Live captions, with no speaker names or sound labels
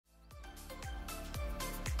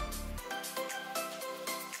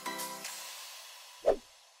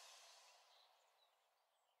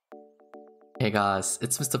Hey guys,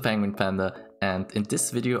 it's Mr. Penguinpanda, and in this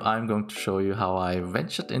video I'm going to show you how I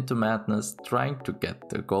ventured into madness trying to get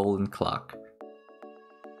the golden clock.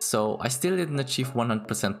 So I still didn't achieve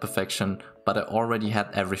 100% perfection, but I already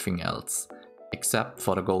had everything else, except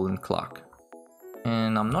for the golden clock.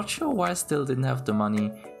 And I'm not sure why I still didn't have the money,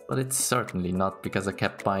 but it's certainly not because I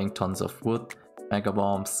kept buying tons of wood, mega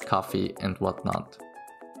bombs, coffee and whatnot.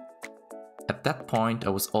 At that point I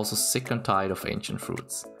was also sick and tired of ancient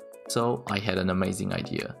fruits. So I had an amazing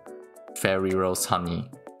idea. Fairy rose honey.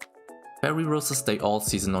 Fairy roses stay all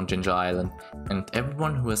season on Ginger Island, and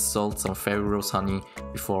everyone who has sold some fairy rose honey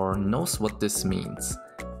before knows what this means.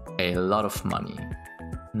 A lot of money.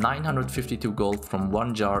 952 gold from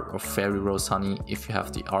one jar of fairy rose honey if you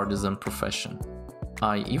have the artisan profession.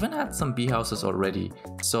 I even had some bee houses already,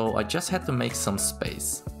 so I just had to make some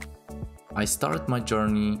space. I started my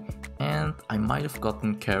journey and I might have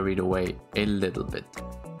gotten carried away a little bit.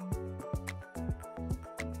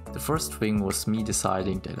 The first thing was me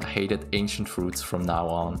deciding that I hated ancient fruits from now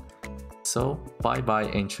on. So bye bye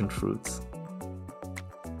ancient fruits.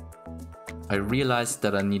 I realized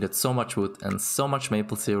that I needed so much wood and so much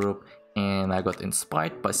maple syrup, and I got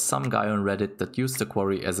inspired by some guy on Reddit that used the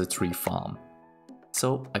quarry as a tree farm.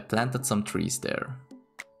 So I planted some trees there.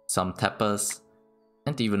 Some tappers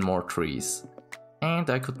and even more trees. And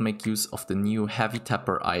I could make use of the new heavy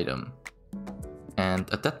tapper item. And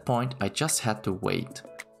at that point I just had to wait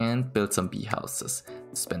and build some bee houses,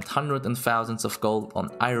 spent hundreds and thousands of gold on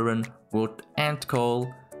iron, wood and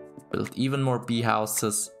coal, build even more bee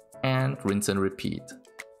houses and rinse and repeat.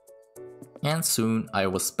 And soon I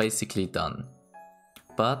was basically done.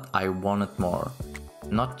 But I wanted more,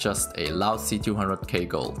 not just a lousy 200k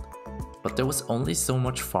gold. But there was only so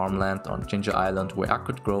much farmland on Ginger Island where I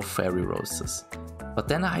could grow fairy roses. But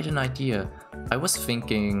then I had an idea. I was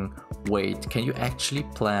thinking, wait, can you actually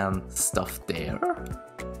plant stuff there?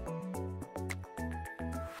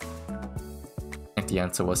 And the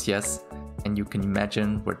answer was yes, and you can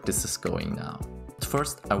imagine where this is going now. At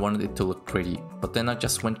first I wanted it to look pretty, but then I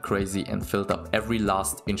just went crazy and filled up every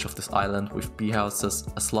last inch of this island with bee houses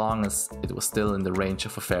as long as it was still in the range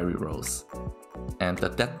of a fairy rose. And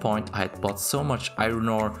at that point I had bought so much iron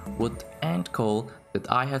ore, wood and coal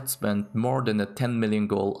that I had spent more than the 10 million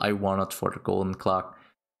gold I wanted for the golden clock,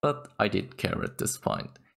 but I didn't care at this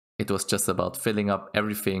point. It was just about filling up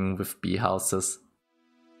everything with bee houses.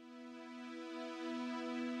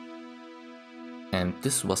 And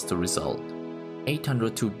this was the result.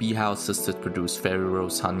 802 bee houses that produce fairy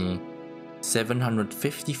rose honey,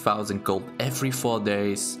 750,000 gold every 4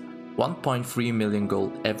 days, 1.3 million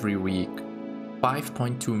gold every week,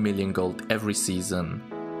 5.2 million gold every season,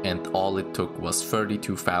 and all it took was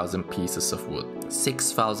 32,000 pieces of wood,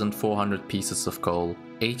 6,400 pieces of coal,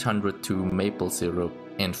 802 maple syrup,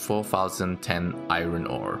 and 4,010 iron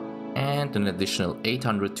ore, and an additional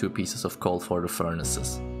 802 pieces of coal for the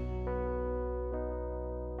furnaces.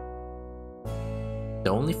 The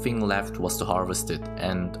only thing left was to harvest it,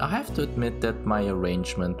 and I have to admit that my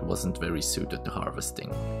arrangement wasn't very suited to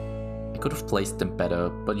harvesting. I could have placed them better,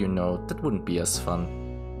 but you know, that wouldn't be as fun.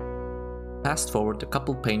 Fast forward a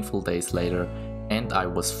couple painful days later, and I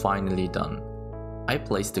was finally done. I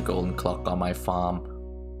placed the golden clock on my farm,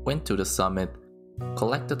 went to the summit,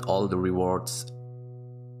 collected all the rewards,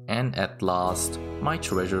 and at last, my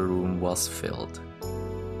treasure room was filled.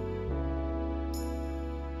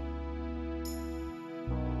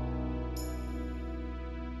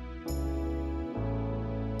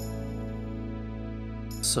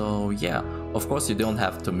 So yeah, of course you don't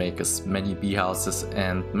have to make as many bee houses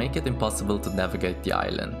and make it impossible to navigate the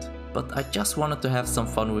island. But I just wanted to have some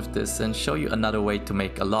fun with this and show you another way to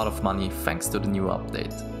make a lot of money thanks to the new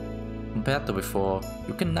update. Compared to before,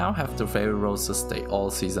 you can now have the fairy roses stay all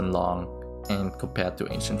season long, and compared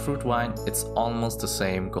to ancient fruit wine, it's almost the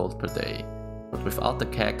same gold per day. But without the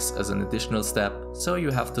kegs as an additional step, so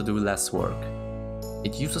you have to do less work.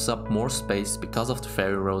 It uses up more space because of the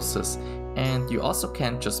fairy roses, and you also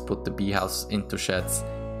can't just put the bee house into sheds,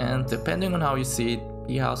 and depending on how you see it,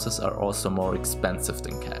 bee houses are also more expensive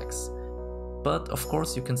than kegs. But of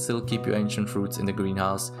course you can still keep your ancient fruits in the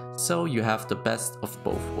greenhouse, so you have the best of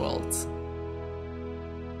both worlds.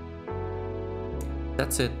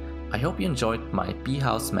 That's it. I hope you enjoyed my bee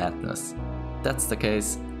house madness. If that's the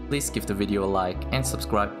case, please give the video a like and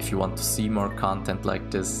subscribe if you want to see more content like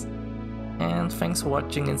this. And thanks for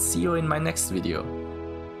watching, and see you in my next video.